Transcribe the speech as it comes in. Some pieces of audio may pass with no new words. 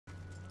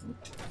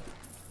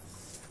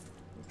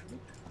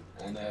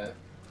And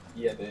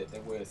yeah,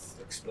 they're worth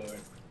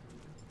exploring.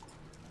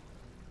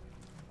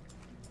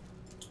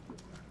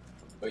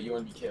 But you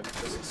want to be careful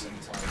because it's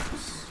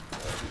sometimes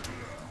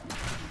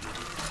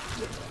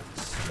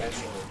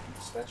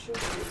special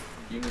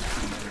unique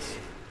things.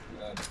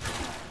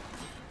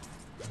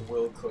 It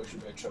will cause you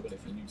a bit of trouble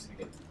if you're new to the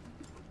game.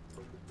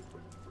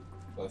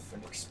 But for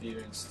an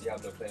experienced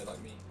Diablo player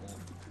like me,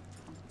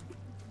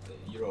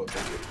 you're all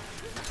good.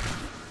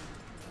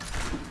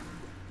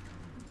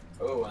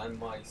 Oh, and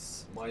my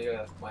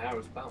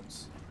arrows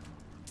bounce.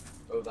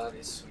 Oh, that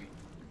is sweet.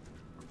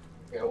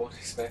 Okay, I wasn't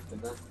expecting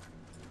that.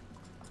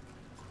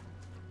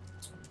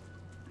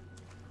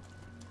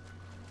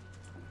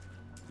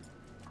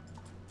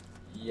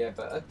 Yeah,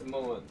 but at the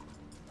moment,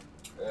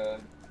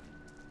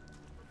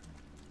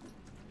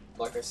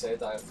 like I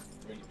said, I haven't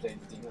really played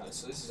the Demon Hunter,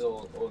 so this is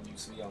all new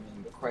to me. I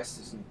mean, the quest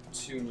isn't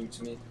too new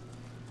to me,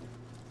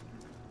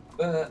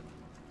 but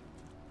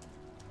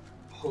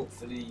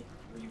hopefully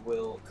we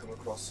will come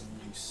across some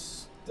new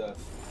stuff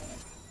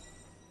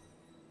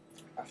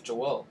after a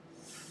while.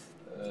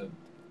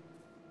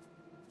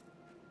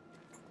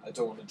 I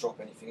don't want to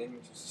drop anything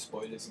in, just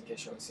spoilers in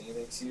case you haven't seen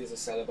anything. See, there's a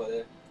seller by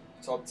there.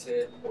 Top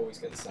tier, always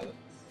get the seller.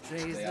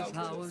 Praise the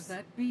powers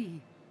that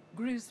be.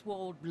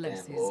 Griswold,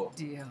 bless his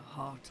dear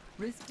heart,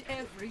 risked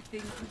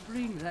everything to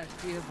bring that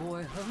dear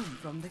boy home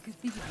from the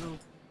cathedral.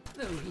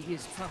 Though he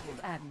is troubled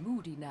and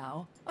moody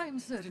now, I am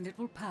certain it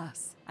will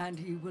pass, and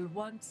he will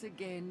once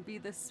again be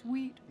the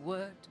sweet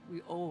word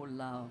we all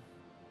love.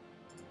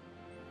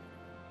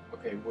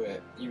 Okay,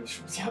 we're used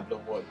from Diablo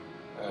 1.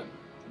 You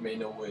may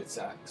know word's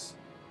axe.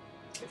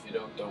 If you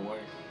don't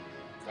worry.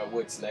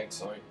 Word's leg,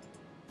 sorry.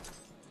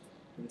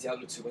 In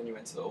Diablo 2, when you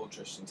enter the old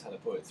church and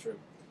teleport through,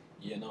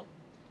 you know.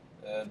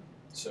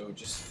 So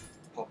just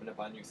popping up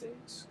on new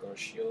things, got a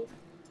shield,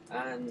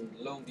 and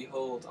lo and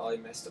behold, I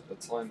messed up the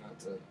time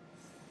at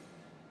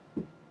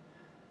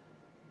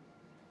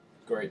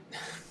great.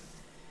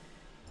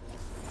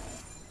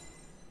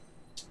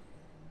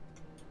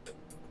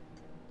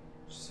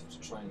 Just have to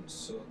try and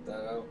sort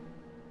that out.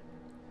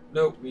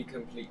 Nope, we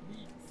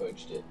completely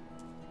fudged it.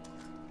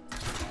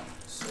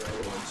 So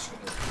I'm just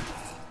gonna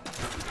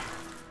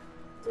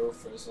go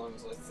for as long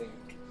as I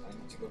think I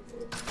need to go for.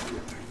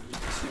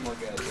 So you might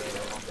get a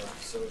longer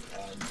episode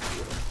and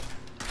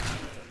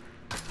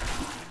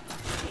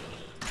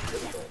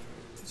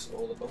it's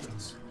all the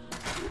bonus.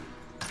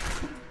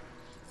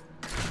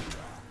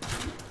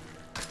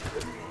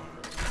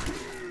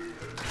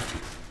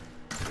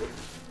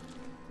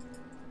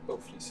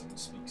 Hopefully someone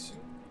speaks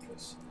soon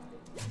because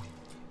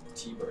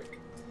tea break.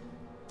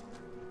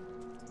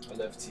 I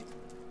love tea.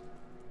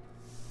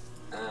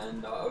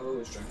 And I've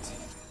always drank tea.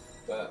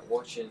 But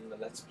watching the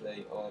Let's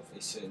Play of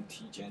a certain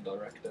TGen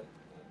director,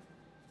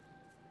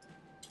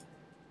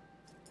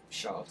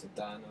 shout out to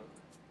Dano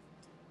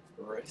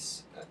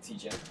Riss at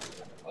TGen.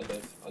 I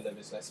love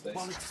his Let's Plays.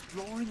 While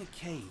exploring a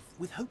cave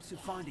with hopes of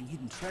finding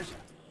hidden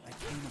treasure, I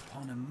came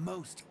upon a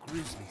most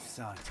grisly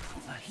sight.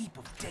 A heap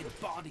of dead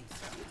bodies.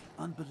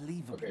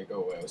 Unbelievable. Okay,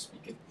 go away, I was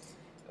speaking.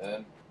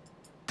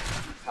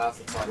 Half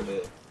the time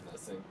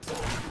nothing to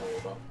worry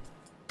about.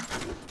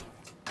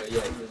 But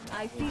yeah,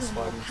 he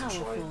inspired me to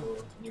try more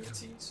new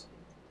teas.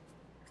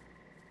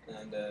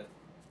 And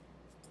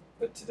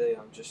but today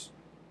I'm just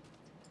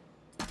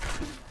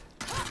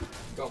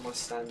got my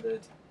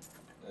standard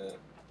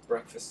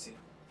breakfast tea.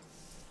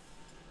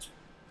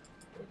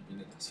 What have you been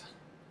in that?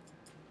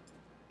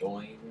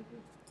 Doing.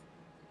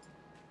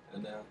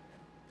 And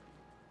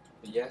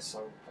but yes,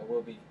 I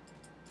will be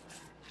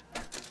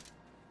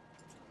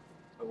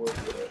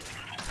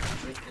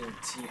drinking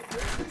tea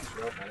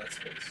throughout my Let's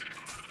Plays.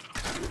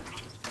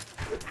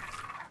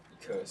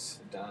 Because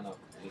Dana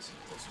isn't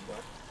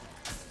possible.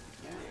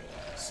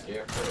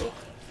 Scarecrow.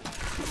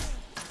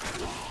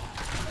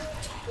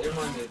 They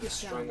remind me of the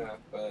strung up.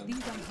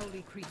 These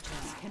unholy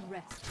creatures can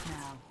rest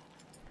now.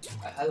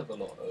 A hell of a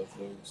lot of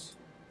those.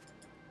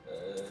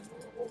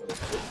 What were they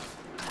called?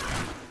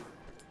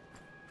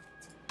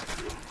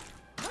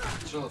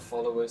 Do you know the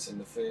followers in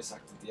the first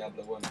act of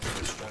Diablo 1 who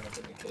were strung up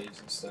in the caves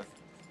and stuff?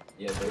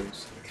 Yeah,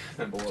 those. I can't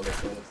remember what they're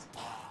called.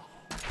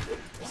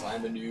 Because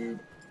I'm a noob.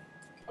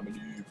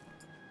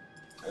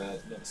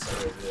 Never said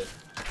over there.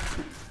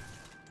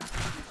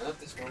 And at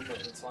this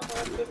moment in time I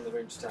have 11 the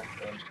range attack.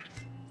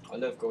 I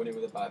love going in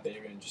with a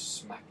barbarian and just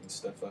smacking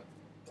stuff up.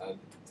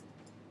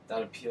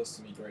 That appeals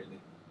to me greatly.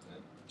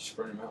 Just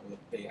running around with a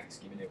big axe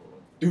giving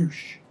everyone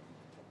douche.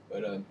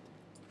 But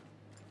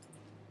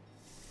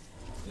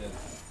yeah.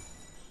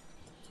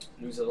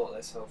 Lose a lot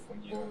less health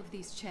when you all of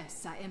these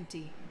chests are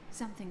empty.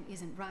 Something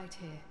isn't right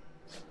here.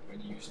 When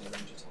you're using a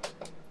range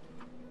attack.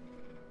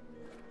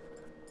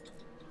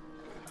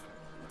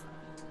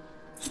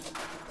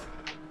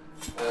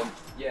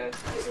 Yeah,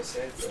 as I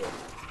said,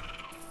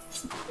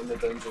 in the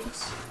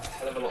dungeons, a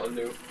hell of a lot of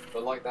loot,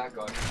 but like that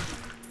guy,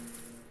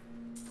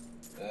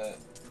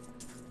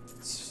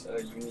 it's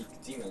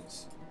unique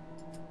demons.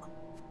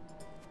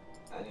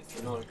 And if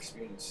you're not an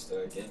experienced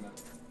gamer,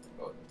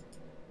 well,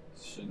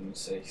 shouldn't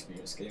say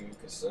experienced gamer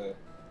because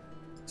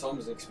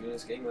Tom's an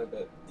experienced gamer,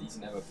 but he's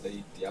never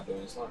played Diablo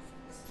in his life.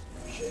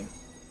 Shame.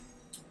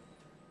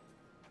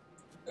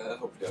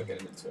 Hopefully I'll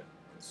get him into it,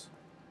 because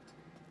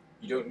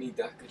you don't need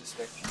that good a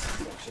spec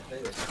PC to actually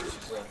play this, which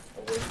is a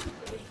win.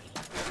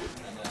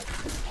 And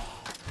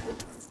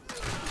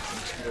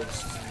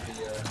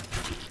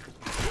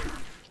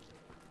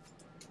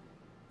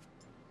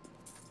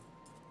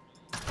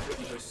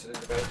kudos to the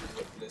developers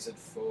of Blizzard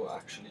for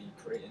actually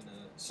creating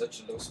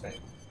such a low spec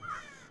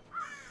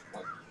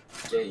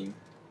game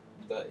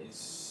that is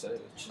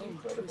such an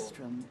incredible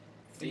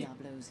feat.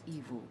 Diablo's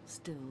evil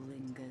still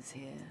lingers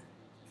here.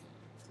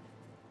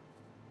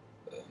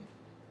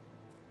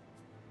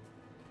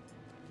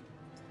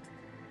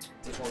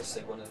 Did want to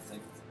say one other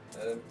thing,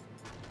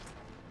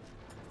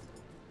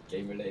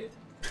 game related.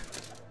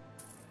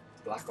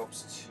 Black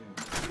Ops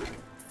 2.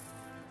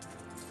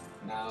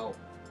 Now,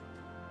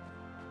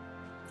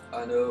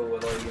 I know a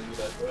lot of you are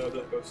like, well,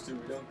 Black Ops 2,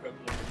 we don't come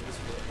here because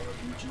we're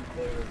RPG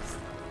players.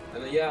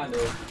 And yeah, I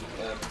know.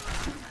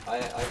 I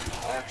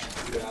actually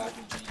prefer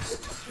RPGs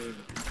to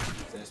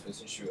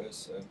first-person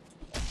shooters.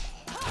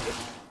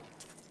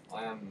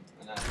 I am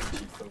an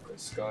RPG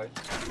focused guy.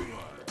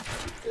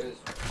 Because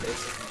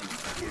basically,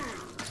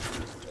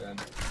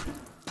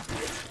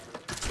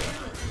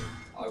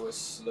 I was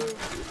slow in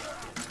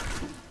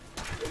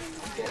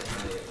getting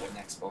an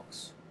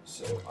Xbox,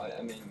 so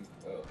I mean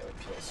a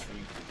PS3.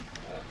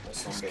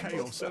 There's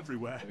chaos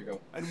everywhere. There we go.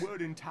 And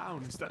word in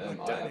town is that I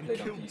Dan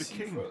played on killed the PC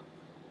king.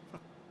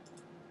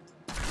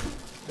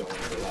 Don't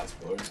want to go that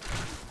boring.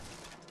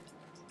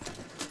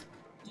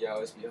 Yeah, I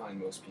was behind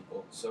most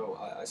people, so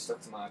I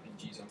stuck to my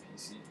RPGs on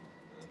PC.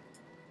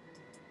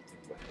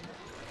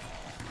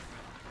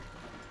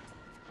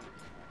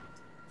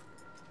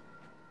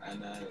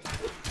 And I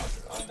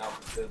now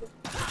prefer them.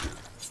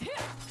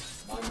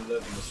 I'm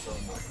loving this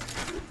film now.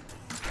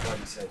 Like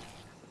you said.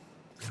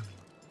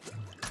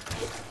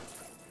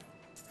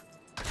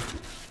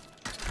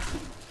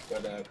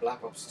 But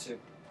Black Ops 2.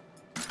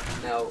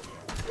 Now,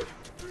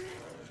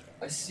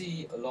 I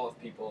see a lot of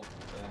people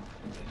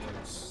in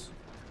videos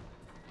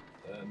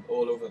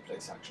all over the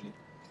place actually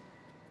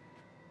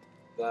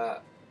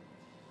that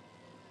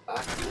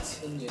are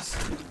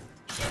continuously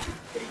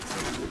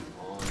hating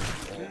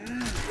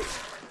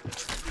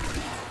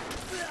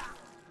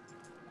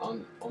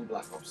on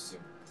Black Ops 2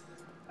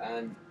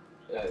 and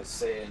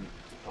saying,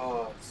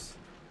 oh,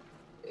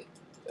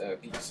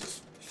 people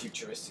just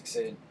futuristic,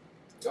 saying,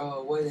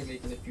 oh, why are they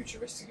making it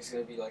futuristic? It's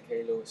going to be like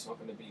Halo. It's not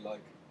going to be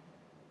like.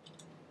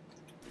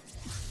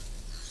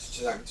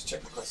 Just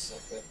check my questions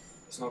out there.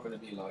 It's not going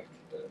to be like.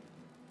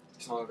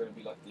 It's not going to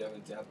be like the other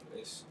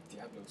Diablos,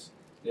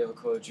 the other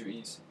Call of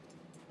Duties.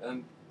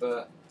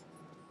 But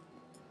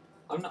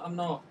I'm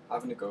not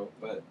having a go.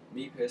 But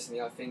me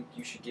personally, I think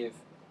you should give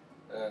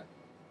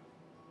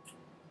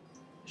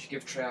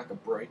Treyarch a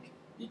break,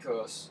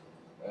 because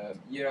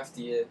year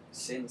after year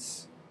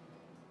since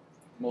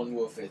Modern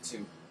Warfare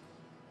 2,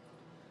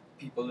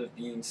 people have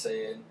been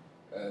saying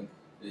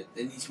it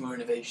needs more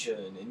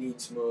innovation, it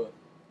needs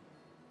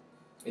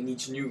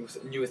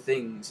newer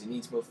things, it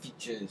needs more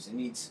features, it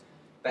needs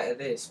better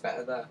this,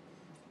 better that.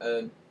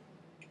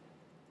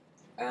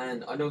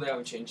 And I know they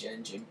haven't changed the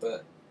engine,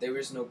 but there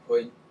is no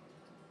point.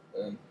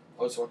 I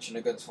was watching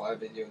a Gunsfire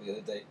video the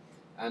other day,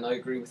 and I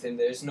agree with him.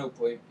 There is no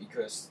point,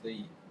 because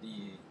the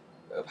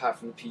apart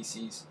from the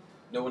PCs,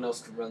 no one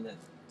else can run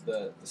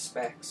the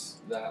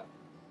specs that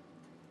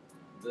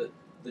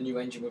the new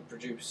engine would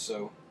produce.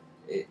 So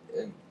they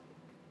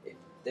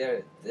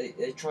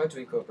tried to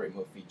incorporate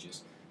more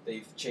features.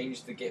 They've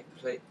changed the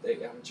gameplay. They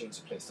haven't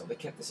changed the playstyle. They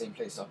kept the same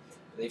playstyle.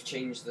 They've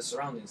changed the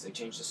surroundings. They've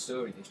changed the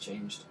story. They've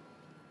changed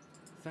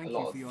a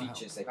lot of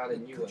features. They've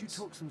added new ones. Could you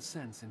talk some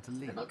sense into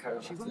Lee?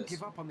 She won't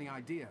give up on the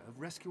idea of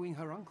rescuing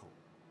her uncle.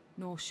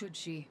 Nor should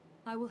she.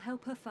 I will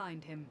help her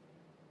find him.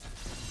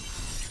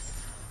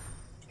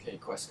 Okay,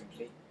 quest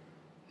complete.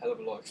 Hell of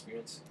a lot of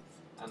experience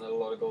and a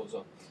lot of goals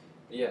on.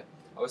 But yeah,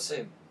 I was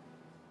saying,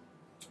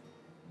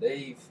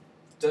 they've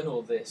done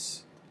all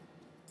this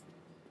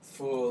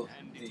for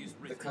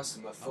the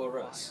customer, for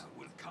us,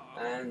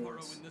 and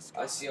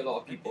I see a lot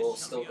of people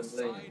still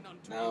complaining.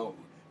 Now,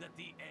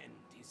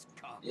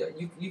 yeah,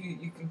 you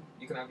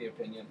can have your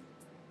opinion.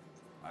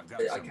 I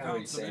can't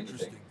really say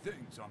anything,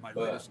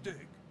 but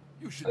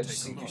I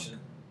just think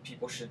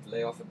people should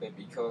lay off a bit,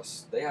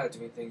 because they are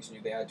doing things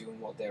new. They are doing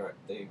what they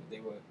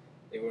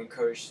were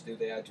encouraged to do.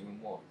 They are doing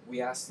what we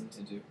asked them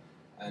to do,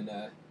 and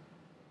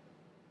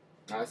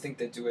I think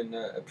they're doing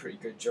a pretty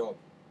good job.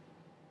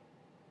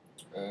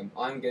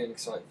 I'm getting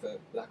excited for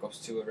Black Ops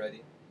 2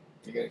 already.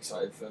 I get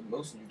excited for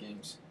most new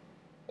games,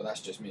 but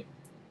that's just me.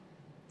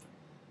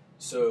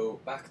 So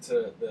back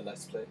to the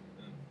Let's Play.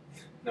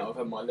 Now I've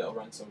had my little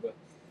rant over.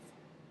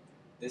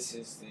 This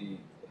is the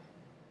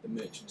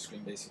merchant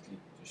screen, basically.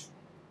 Just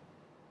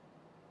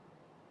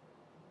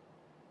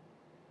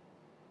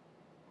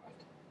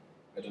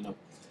I don't know,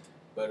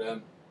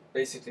 but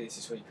basically this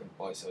is where you can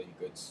buy, sell your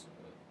goods.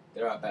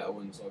 There are better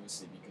ones,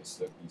 obviously, because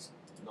look, he's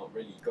not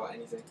really got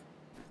anything.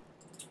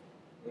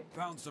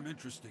 Found some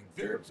interesting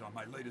Sure. things on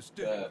my latest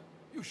dig.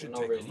 You should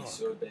not take a really look.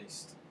 sword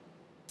based.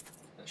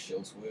 That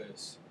shield's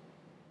worse.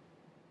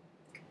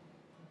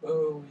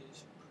 Bow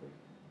is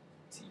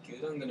pretty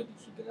good. I'm gonna be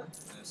keeping that.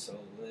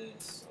 Sell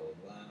this, sell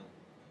that.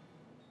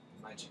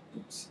 Magic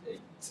boots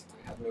 8.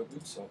 I have no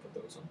boots, so I'll put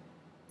those on.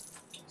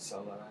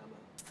 Sell that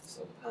armor.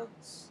 Sell the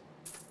pants.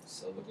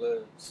 Sell the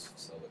gloves.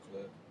 Sell the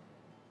club.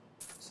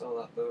 Sell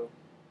that bow.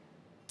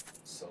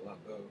 Sell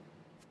that bow.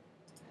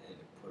 And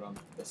put on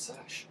the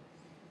sash.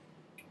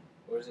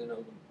 Or is it an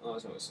open? Oh,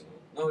 it's not a single.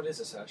 No, it is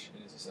a sash.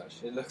 It is a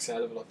sash. It looks a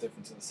hell of a lot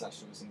different to the sash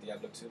that was in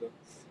Diablo 2, though.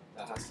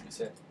 That has to be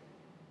said.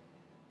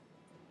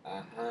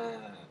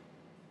 Aha.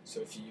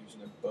 So if you're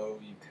using a bow,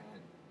 you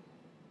can.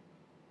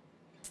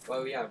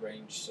 Well, yeah,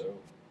 range. So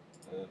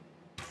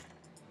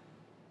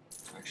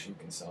actually, you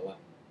can sell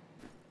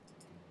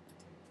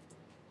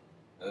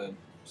that.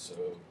 So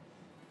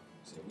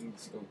we need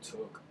to go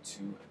talk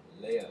to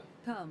Leia.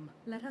 Come,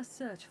 let us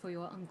search for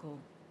your uncle.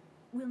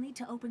 We'll need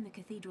to open the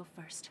cathedral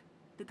first.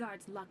 The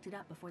guards locked it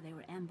up before they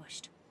were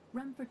ambushed.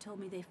 Rumford told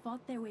me they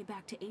fought their way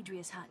back to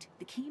Adria's hut.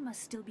 The key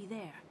must still be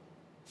there.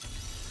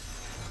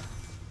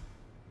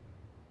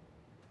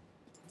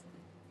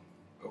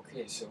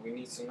 Okay, so we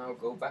need to now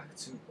go back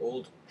to the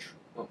old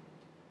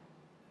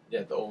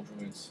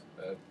ruins.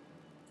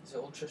 Is it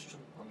Old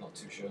Tristram? I'm not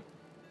too sure.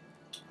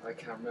 I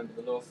can't remember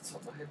the law off the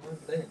top of my head when I'm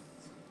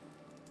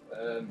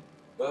playing.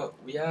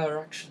 But we are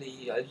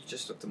actually, I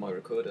just looked at my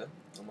recorder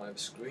on my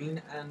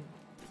screen, and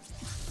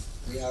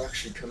we are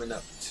actually coming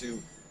up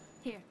to,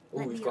 Here,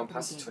 oh, we've gone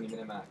past the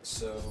 20-minute mark,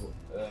 so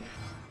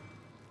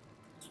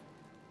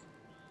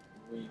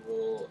we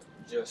will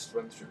just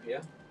run through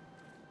here.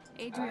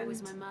 Adria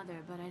was my mother,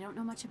 but I don't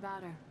know much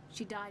about her.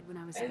 She died when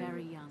I was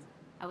very young.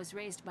 I was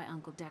raised by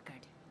Uncle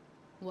Deckard.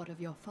 What of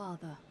your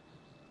father?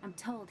 I'm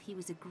told he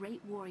was a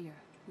great warrior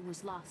who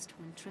was lost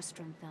when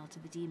Tristram fell to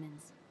the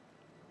demons.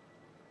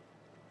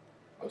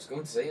 I was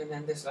going to say and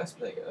end this let's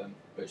play,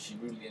 but she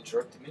rudely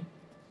interrupted me.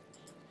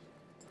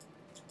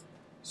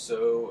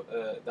 So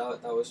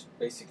that was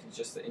basically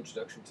just the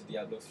introduction to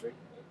Diablo 3.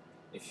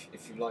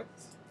 If you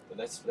liked the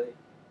let's play,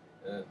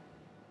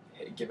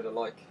 give it a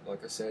like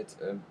I said.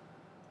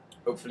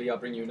 Hopefully I'll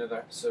bring you another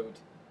episode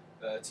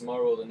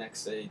tomorrow or the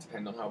next day,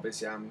 depending on how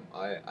busy I am.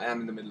 I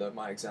am in the middle of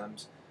my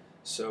exams.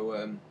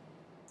 So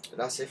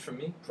that's it from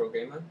me,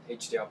 ProGamer,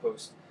 HDR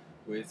Post,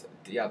 with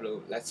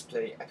Diablo Let's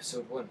Play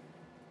Episode 1.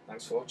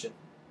 Thanks for watching.